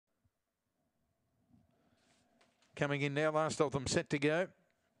coming in now. Last of them set to go.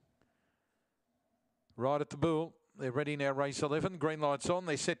 Right at the bull. They're ready now, race 11. Green light's on.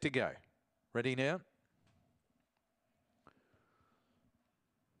 They're set to go. Ready now.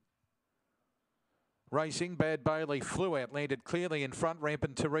 Racing, Bad Bailey flew out, landed clearly in front.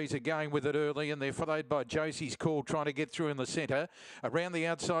 Rampant Teresa going with it early, and they're followed by Josie's Call trying to get through in the centre. Around the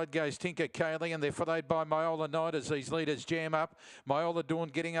outside goes Tinker Kaylee, and they're followed by Myola Knight as these leaders jam up. Myola Dawn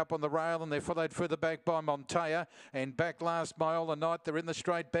getting up on the rail, and they're followed further back by Montea. And back last, Myola Knight. They're in the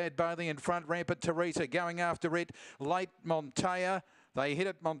straight. Bad Bailey in front. Rampant Teresa going after it. Late Montea. They hit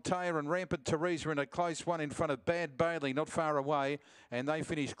it, Montea and Rampant Teresa in a close one in front of Bad Bailey, not far away. And they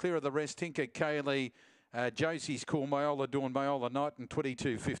finish clear of the rest. Tinker Kaylee, Josie's Call, Myola Dawn, Myola Knight, and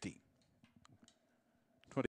 22.50.